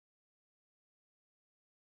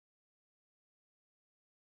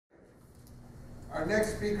Our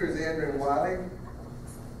next speaker is Andrew Wiley.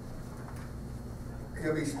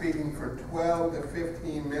 He'll be speaking for 12 to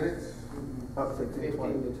 15 minutes. Up to 15 to 20.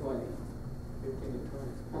 15 to 20.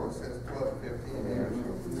 Oh, it says 12 to 15 here.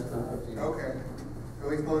 Okay.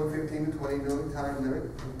 So he's going 15 to 20, no time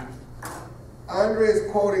limit. Andre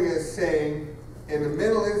is quoting as saying, in a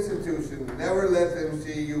mental institution, never let them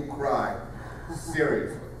see you cry.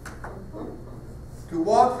 Seriously. To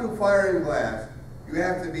walk through fire and glass, you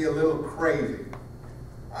have to be a little crazy.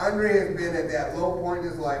 Andre has been at that low point in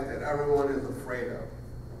his life that everyone is afraid of.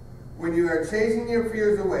 When you are chasing your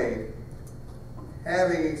fears away,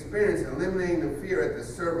 having experienced eliminating the fear at the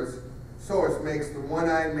source makes the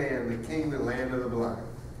one-eyed man the king of the land of the blind.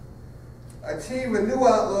 Achieve a new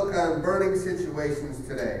outlook on burning situations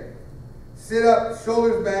today. Sit up,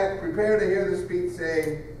 shoulders back, prepare to hear the speech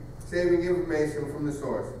saving information from the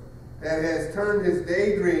source that has turned his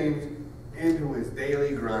daydreams into his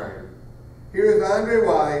daily grind. Here is Andre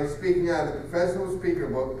Wiley speaking on the Professional Speaker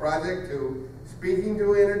Book, Project 2, Speaking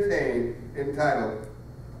to Entertain, entitled,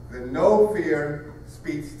 The No Fear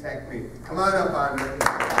Speech Technique. Come on up, Andre.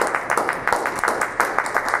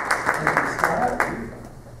 Thank you, Scott.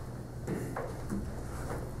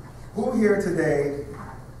 Who here today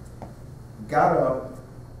got up,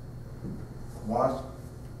 washed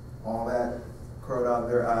all that crud out of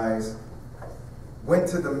their eyes, went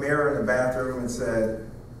to the mirror in the bathroom and said,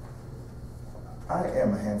 I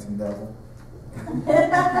am a handsome devil?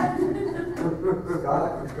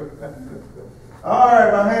 Scott? All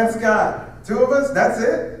right, my man Scott. Two of us, that's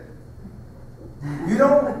it? You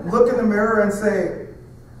don't look in the mirror and say,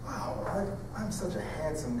 wow, I'm such a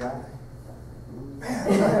handsome guy.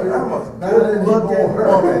 Man, I'm a good-looking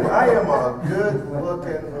woman. I am a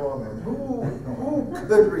good-looking woman. Who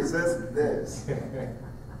could resist this?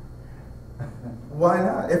 Why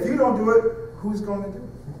not? If you don't do it, who's going to do it?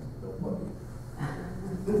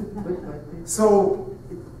 So,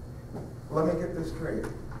 let me get this straight.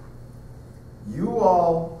 You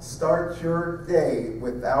all start your day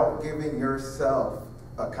without giving yourself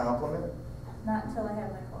a compliment? Not until I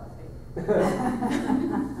have my coffee.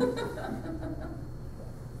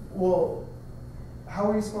 Well,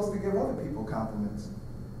 how are you supposed to give other people compliments?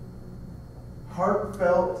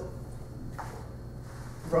 Heartfelt,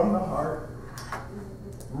 from the heart,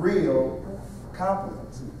 real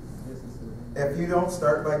compliments. If you don't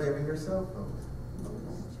start by giving yourself those.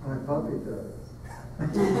 My puppy does.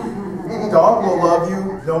 Dog will love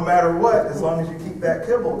you no matter what, as long as you keep that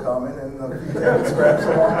kibble coming and the few scraps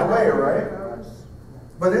along the way, right?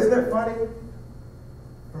 But isn't it funny,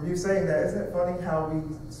 from you saying that, isn't it funny how we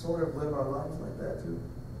sort of live our lives like that too?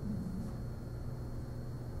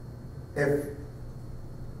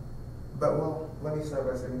 Let me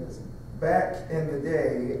start by saying this. Back in the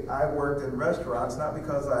day, I worked in restaurants, not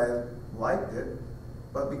because I liked it,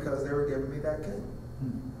 but because they were giving me that kibble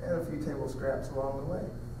and a few table scraps along the way.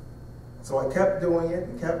 So I kept doing it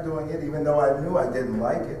and kept doing it, even though I knew I didn't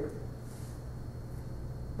like it.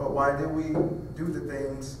 But why do we do the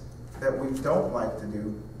things that we don't like to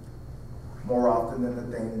do more often than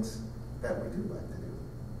the things that we do like to do?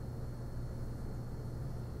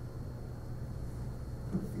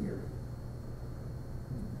 Fear.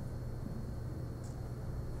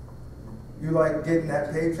 You like getting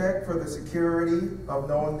that paycheck for the security of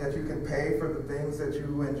knowing that you can pay for the things that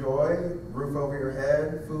you enjoy, roof over your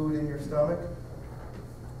head, food in your stomach.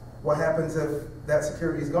 What happens if that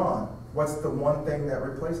security's gone? What's the one thing that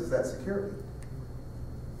replaces that security?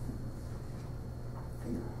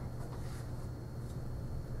 Fear.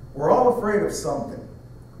 We're all afraid of something,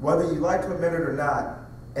 whether you like to admit it or not,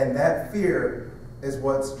 and that fear is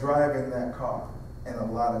what's driving that car in a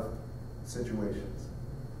lot of situations.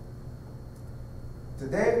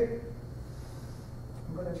 Today,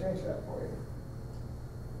 I'm going to change that for you.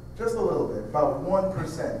 Just a little bit, about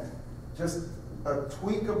 1%. Just a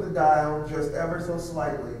tweak of the dial, just ever so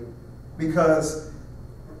slightly, because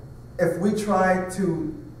if we try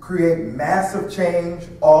to create massive change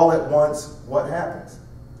all at once, what happens?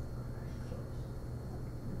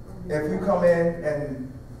 If you come in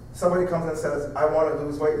and somebody comes and says, I want to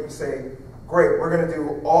lose weight, and you say, great, we're going to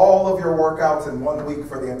do all of your workouts in 1 week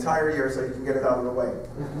for the entire year so you can get it out of the way.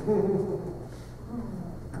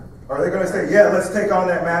 Are they going to say, yeah, let's take on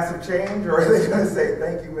that massive change? Or are they going to say,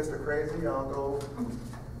 thank you, Mr. Crazy, I'll go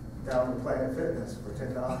down to Planet Fitness for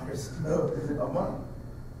 $10 a month?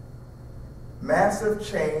 Massive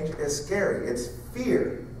change is scary. It's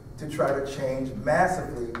fear to try to change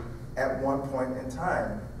massively at one point in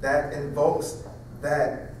time. That invokes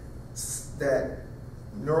that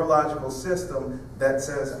neurological system that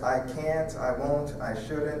says, I can't, I won't, I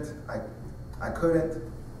shouldn't, I couldn't.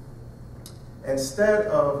 instead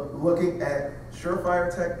of looking at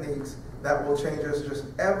surefire techniques that will change us just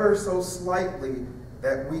ever so slightly,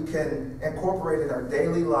 that we can incorporate in our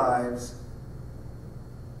daily lives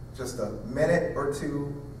just a minute or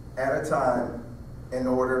two at a time in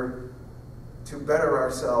order to better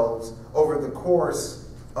ourselves over the course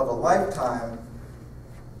of a lifetime.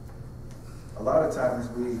 A lot of times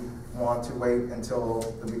we want to wait until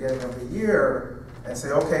the beginning of the year and say,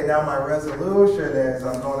 okay, now my resolution is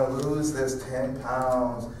I'm going to lose this 10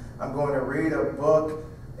 pounds. I'm going to read a book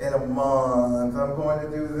in a month. I'm going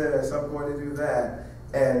to do this. I'm going to do that.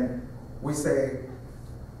 And we say,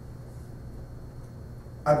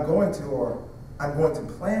 I'm going to, or I'm going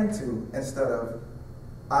to plan to, instead of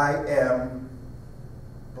I am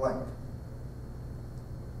blank.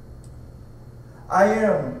 I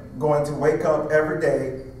am going to wake up every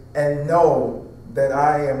day and know that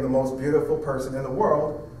I am the most beautiful person in the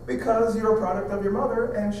world, because you're a product of your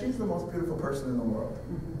mother and she's the most beautiful person in the world.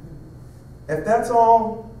 If that's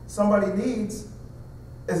all somebody needs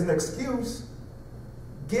is an excuse,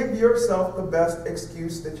 give yourself the best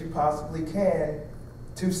excuse that you possibly can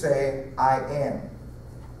to say, I am.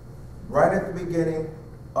 Right at the beginning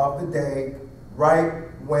of the day, right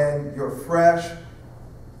when you're fresh,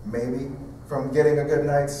 maybe from getting a good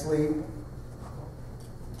night's sleep.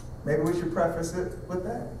 Maybe we should preface it with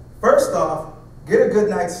that. First off, get a good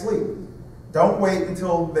night's sleep. Don't wait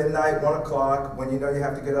until midnight, 1 o'clock, when you know you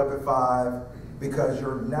have to get up at 5, because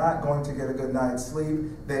you're not going to get a good night's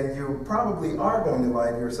sleep. Then you probably are going to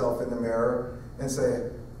lie to yourself in the mirror and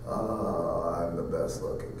say, I'm the best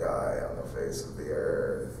looking guy on the face of the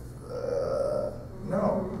earth.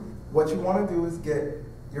 No. What you want to do is get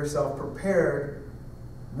yourself prepared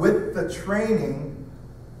with the training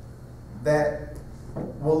that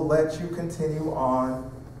will let you continue on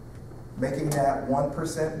making that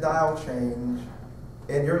 1% dial change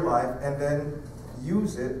in your life, and then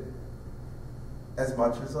use it as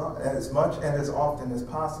much and as often as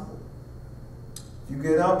possible. If you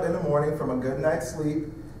get up in the morning from a good night's sleep,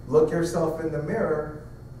 look yourself in the mirror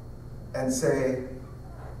and say,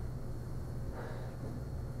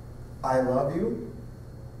 I love you.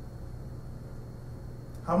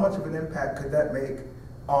 How much of an impact could that make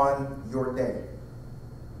on your day?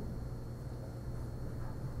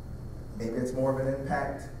 Maybe it's more of an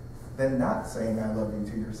impact than not saying I love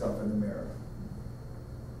you to yourself in the mirror.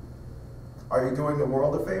 Are you doing the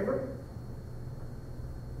world a favor?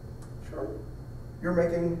 Sure. You're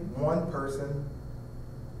making one person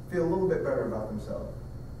feel a little bit better about themselves.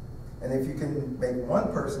 And if you can make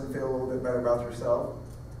one person feel a little bit better about yourself,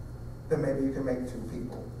 then maybe you can make 2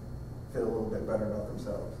 people feel a little bit better about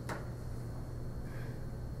themselves.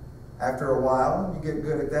 After a while, you get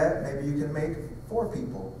good at that, maybe you can make 4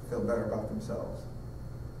 people feel better about themselves.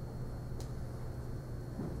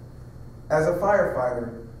 As a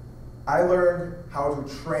firefighter, I learned how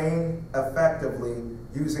to train effectively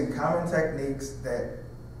using common techniques that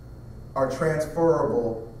are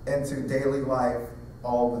transferable into daily life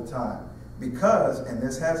all the time. Because, and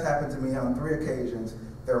this has happened to me on 3 occasions,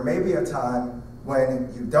 there may be a time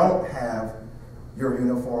when you don't have your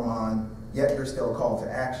uniform on, yet you're still called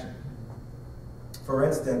to action. For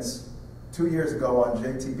instance, 2 years ago on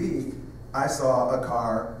JTB, I saw a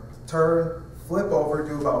car turn, flip over,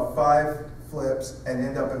 do about 5 flips, and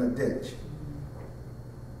end up in a ditch.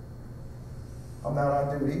 I'm not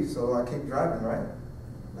on duty, so I keep driving, right?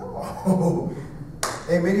 No.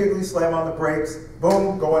 Immediately slam on the brakes,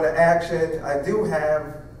 boom, go into action. I do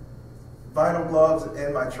have vinyl gloves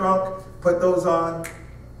in my trunk, put those on,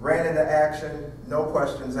 ran into action, no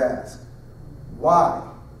questions asked. Why?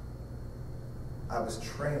 I was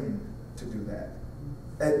trained to do that.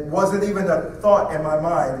 It wasn't even a thought in my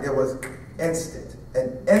mind, it was instant.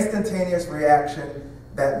 An instantaneous reaction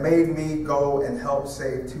that made me go and help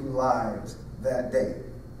save 2 lives that day.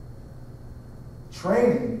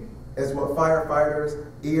 Training is what firefighters,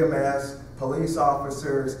 EMS, police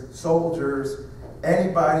officers, soldiers,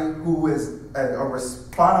 anybody who is a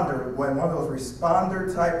responder, when one of those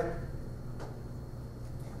responder type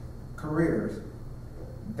careers,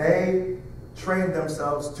 they train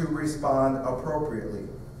themselves to respond appropriately.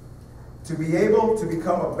 To be able to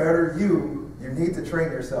become a better you need to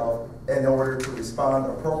train yourself in order to respond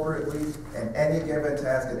appropriately in any given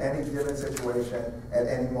task, in any given situation, at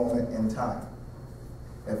any moment in time.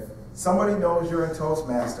 If somebody knows you're in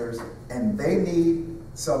Toastmasters and they need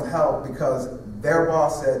some help because their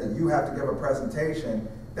boss said that you have to give a presentation,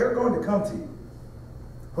 they're going to come to you.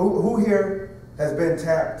 Who here has been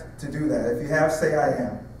tapped to do that? If you have, say I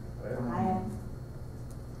am. I am.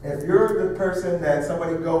 If you're the person that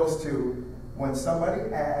somebody goes to when somebody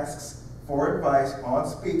asks for advice on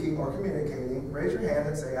speaking or communicating, raise your hand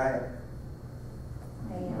and say, I am.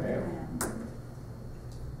 I am.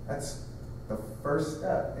 That's the first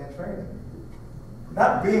step in training.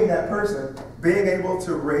 Not being that person, being able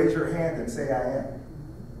to raise your hand and say, I am.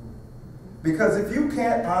 Because if you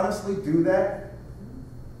can't honestly do that,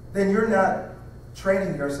 then you're not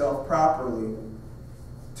training yourself properly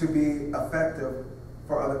to be effective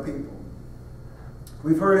for other people.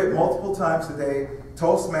 We've heard it multiple times today.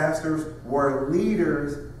 Toastmasters, where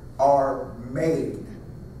leaders are made.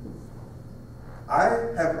 I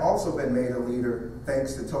have also been made a leader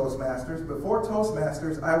thanks to Toastmasters. Before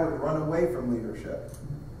Toastmasters, I would run away from leadership.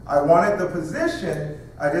 I wanted the position,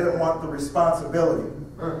 I didn't want the responsibility.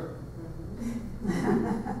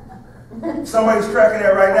 Somebody's tracking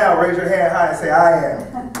it right now. Raise your hand high and say, I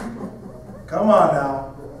am. Come on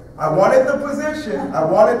now. I wanted the position, I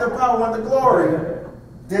wanted the power, I wanted the glory.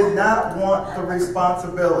 Did not want the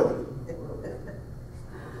responsibility.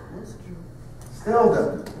 Still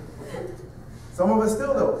do. Some of us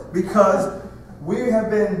still do. Because we have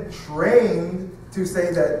been trained to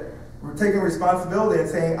say that we're taking responsibility and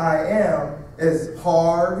saying I am is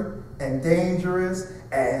hard and dangerous,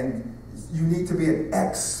 and you need to be an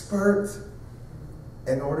expert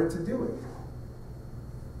in order to do it.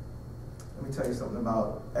 Let me tell you something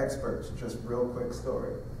about experts, just real quick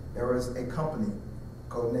story. There was a company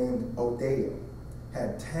named Odeo,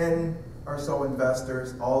 had 10 or so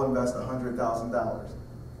investors, all invest $100,000.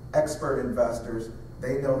 Expert investors,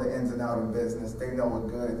 they know the ins and outs of business, they know a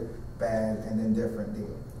good, bad, and indifferent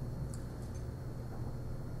deal.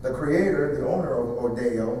 The creator, the owner of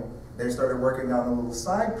Odeo, they started working on a little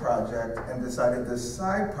side project and decided this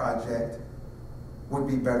side project would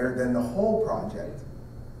be better than the whole project.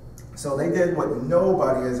 So they did what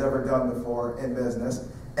nobody has ever done before in business,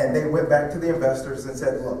 and they went back to the investors and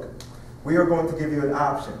said, look, we are going to give you an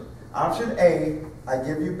option. Option A, I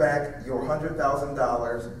give you back your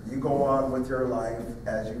 $100,000. You go on with your life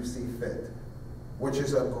as you see fit, which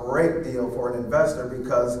is a great deal for an investor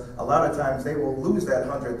because a lot of times they will lose that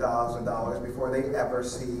 $100,000 before they ever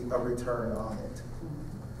see a return on it.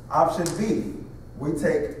 Option B, we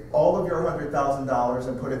take all of your $100,000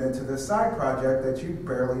 and put it into this side project that you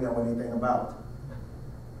barely know anything about.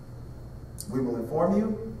 We will inform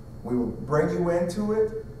you, we will bring you into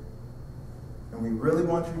it, and we really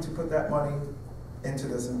want you to put that money into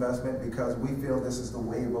this investment because we feel this is the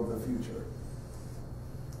wave of the future.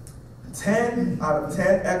 10 out of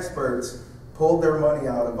 10 experts pulled their money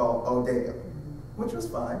out of Odeo, which was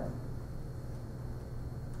fine.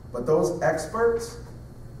 But those experts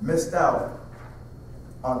missed out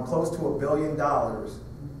on close to $1 billion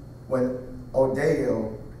when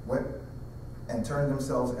Odeo went and turned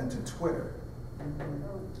themselves into Twitter.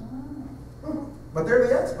 But they're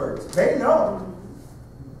the experts. They know.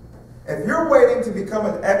 If you're waiting to become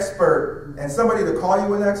an expert and somebody to call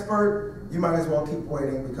you an expert, you might as well keep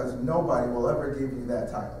waiting because nobody will ever give you that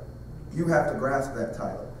title. You have to grasp that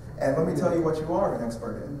title. And let me tell you what you are an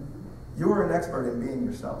expert in. You are an expert in being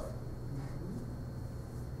yourself.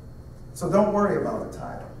 So don't worry about the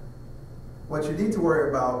title. What you need to worry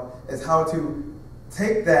about is how to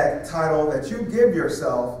take that title that you give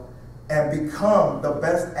yourself and become the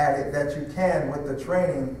best at it that you can with the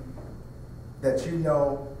training that you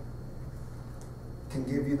know can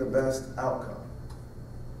give you the best outcome.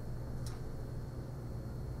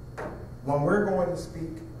 When we're going to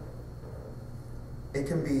speak, it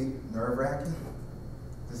can be nerve-wracking,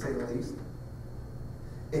 to say the least.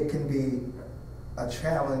 It can be a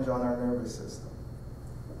challenge on our nervous system.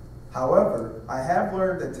 However, I have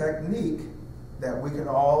learned a technique that we can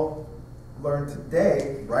all learn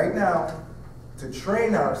today, right now, to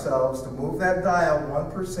train ourselves to move that dial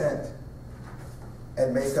 1%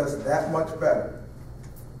 and make us that much better.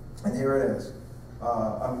 And here it is.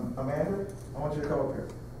 Amanda, I want you to come up here.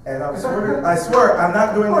 And I swear, I'm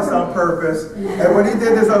not doing this on purpose. And when he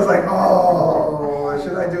did this, I was like, oh,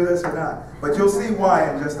 should I do this or not? But you'll see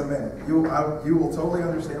why in just a minute. You will totally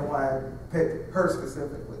understand why I picked her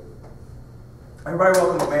specifically. Everybody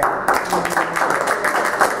welcome Amanda.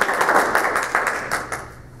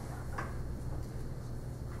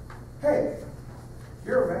 Hey,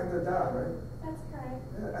 you're Amanda Don, right? That's correct.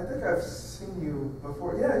 Yeah, I think I've seen you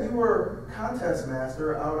before. Yeah, you were contest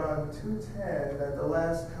master out on 210 at the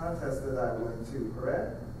last contest that I went to,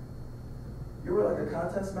 correct? You were like a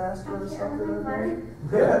contest master or something?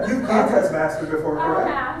 Yeah, you contest master before, correct?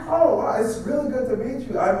 Yeah. Oh, wow, it's really good to meet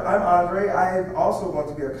you. I'm Andre. I also want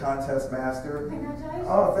to be a contest master. Congratulations.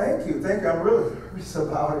 Oh, thank you. I'm really nervous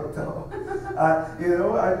about it, though.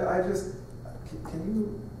 I just, can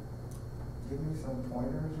you give me some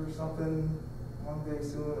pointers or something? one day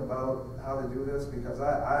soon about how to do this? Because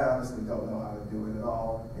I honestly don't know how to do it at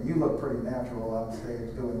all. And you look pretty natural on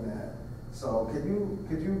stage doing that. So could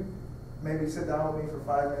you maybe sit down with me for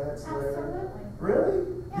 5 minutes later? Absolutely. Really?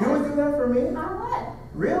 Yes. You would do that for me? I would.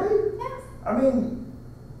 Really? Yes. I mean,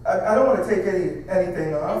 I don't want to take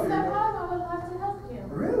anything off. It's no problem. I would love to help you.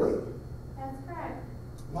 Really? That's correct.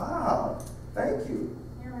 Wow. Thank you.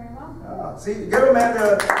 You're very welcome. See, give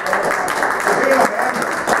Amanda for being Amanda.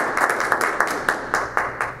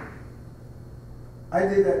 I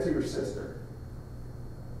did that to your sister.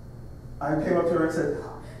 I came up to her and said,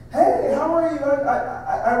 "Hey, how are you?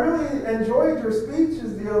 I really enjoyed your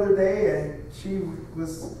speeches the other day," and she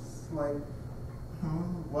was like,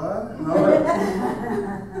 what?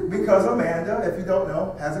 No. Because Amanda, if you don't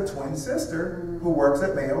know, has a twin sister who works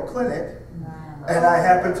at Mayo Clinic. And I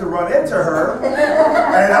happened to run into her,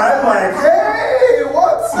 and I'm like, "Hey,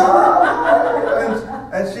 what's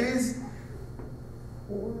up?" And she's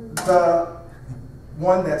the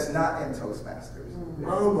one that's not in Toastmasters.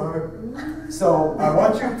 Oh my. So I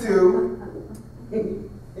want you to,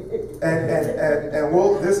 and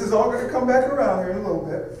we'll, this is all going to come back around here in a little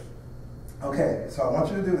bit. Okay, so I want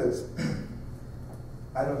you to do this.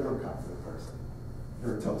 I know you're a confident person.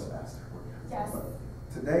 You're a Toastmaster. Yes. But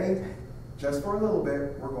today, just for a little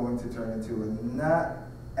bit, we're going to turn into a not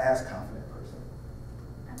as confident person.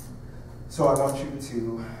 So I want you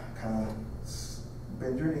to kind of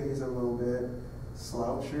bend your knees a little bit,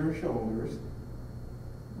 slouch your shoulders,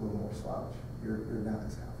 a little more slouch. You're not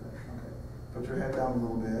as confident. Okay. Put your head down a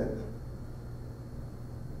little bit.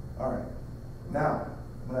 All right. Now,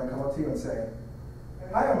 when I come up to you and say,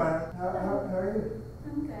 "Hi, Amanda. How are you?"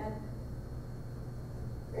 I'm good.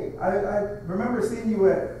 Hey, I remember seeing you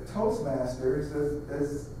at Toastmasters.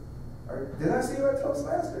 Did I see you at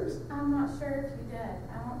Toastmasters? I'm not sure if you did.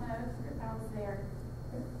 I don't know if I was there.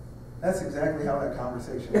 That's exactly how that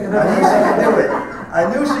conversation went. I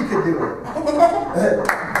knew she could do it. I knew she could do it.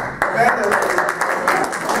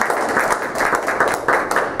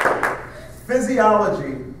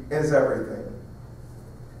 Physiology is everything.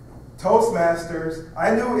 Toastmasters,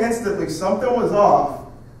 I knew instantly something was off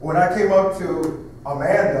when I came up to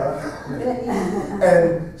Amanda,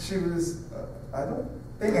 and she was, I don't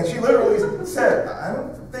think, and she literally said, "I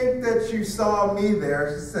don't think that you saw me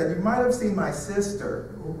there." She said, "You might have seen my sister."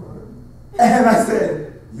 And I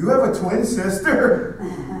said, "You have a twin sister?"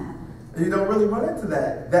 You don't really run into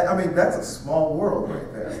that. I mean, that's a small world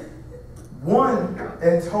right there. One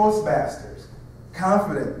in Toastmasters,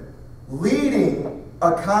 confident, leading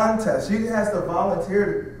a contest. She has to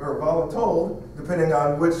volunteer or voluntold, depending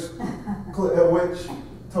on which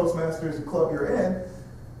Toastmasters club you're in.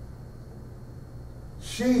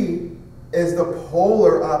 She is the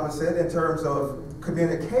polar opposite in terms of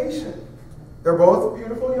communication. They're both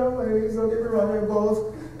beautiful young ladies. Don't get me wrong.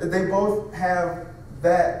 They both have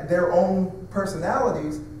their own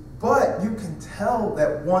personalities, but you can tell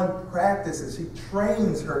that one practices. She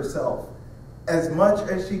trains herself as much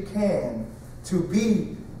as she can to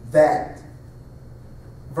be that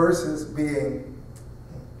versus being.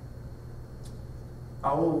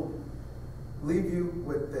 I will leave you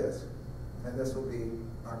with this, and this will be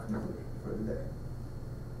our conclusion for the day.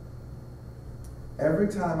 Every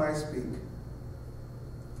time I speak,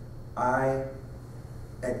 I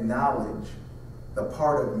acknowledge the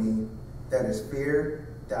part of me that is fear,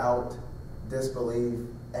 doubt, disbelief,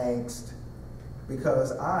 angst,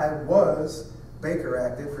 because I was Baker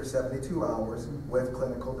active for 72 hours with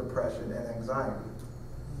clinical depression and anxiety.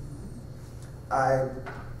 I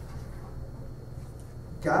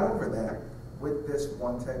got over that with this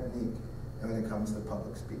one technique when it comes to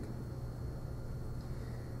public speaking.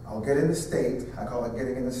 I'll get in the state, I call it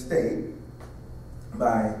getting in the state,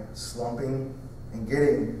 by slumping and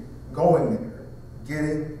going there,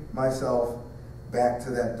 getting myself back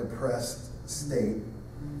to that depressed state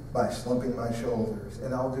by slumping my shoulders.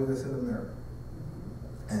 And I'll do this in the mirror.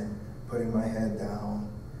 And putting my head down,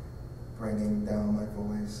 bringing down my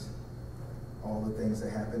voice, all the things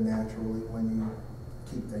that happen naturally when you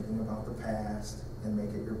keep thinking about the past and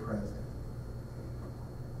make it your present.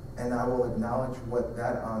 And I will acknowledge what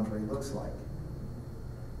that Andre looks like.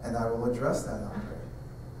 And I will address that Andre.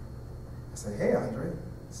 I say, "Hey, Andre."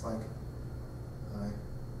 It's like,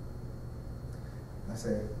 I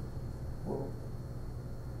say, "Well,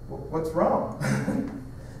 what's wrong?" And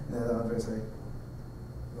then Andre say,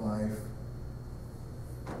 "Life."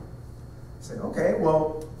 I say, "Okay,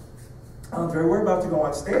 well, Andre, we're about to go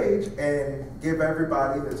on stage and give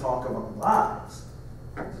everybody the talk of our lives.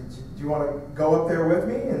 Do you want to go up there with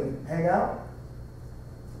me and hang out?"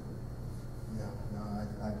 No,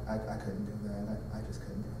 I couldn't do that. I just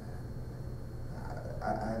couldn't do that.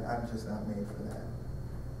 I'm just not made for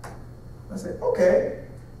that. I say, okay,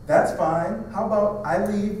 that's fine. How about I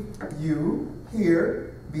leave you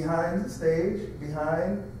here behind the stage,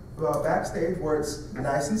 backstage where it's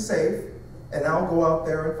nice and safe, and I'll go out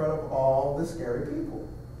there in front of all the scary people.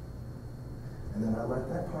 And then I let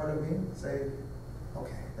that part of me say,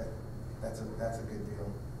 okay, that's a good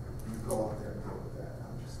deal. You go out there and deal with that.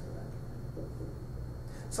 I'll just do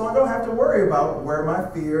that. So I don't have to worry about where my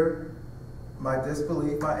fear, my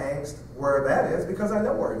disbelief, my angst, where that is, because I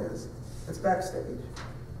know where it is. It's backstage.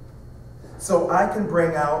 So I can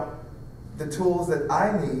bring out the tools that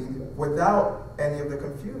I need without any of the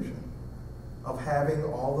confusion of having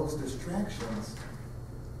all those distractions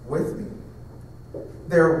with me.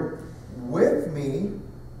 They're with me,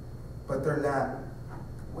 but they're not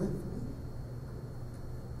with me.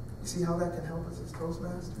 You see how that can help us as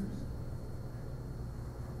Toastmasters?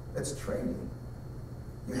 It's training.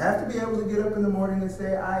 You have to be able to get up in the morning and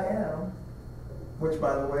say, I am, which,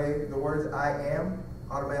 by the way, the words I am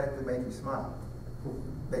automatically make you smile.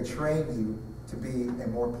 They train you to be a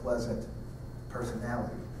more pleasant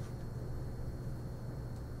personality.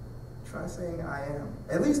 Try saying I am.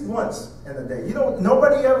 At least once in a day.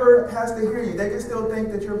 Nobody ever has to hear you. They can still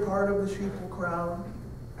think that you're part of the sheeple crowd.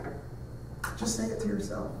 Just say it to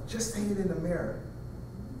yourself. Just say it in the mirror.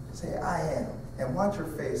 Say, I am. And watch your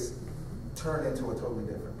face turn into a totally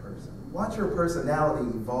different person. Watch your personality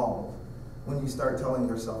evolve when you start telling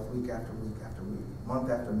yourself week after week after week, month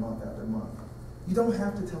after month after month. You don't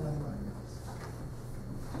have to tell anybody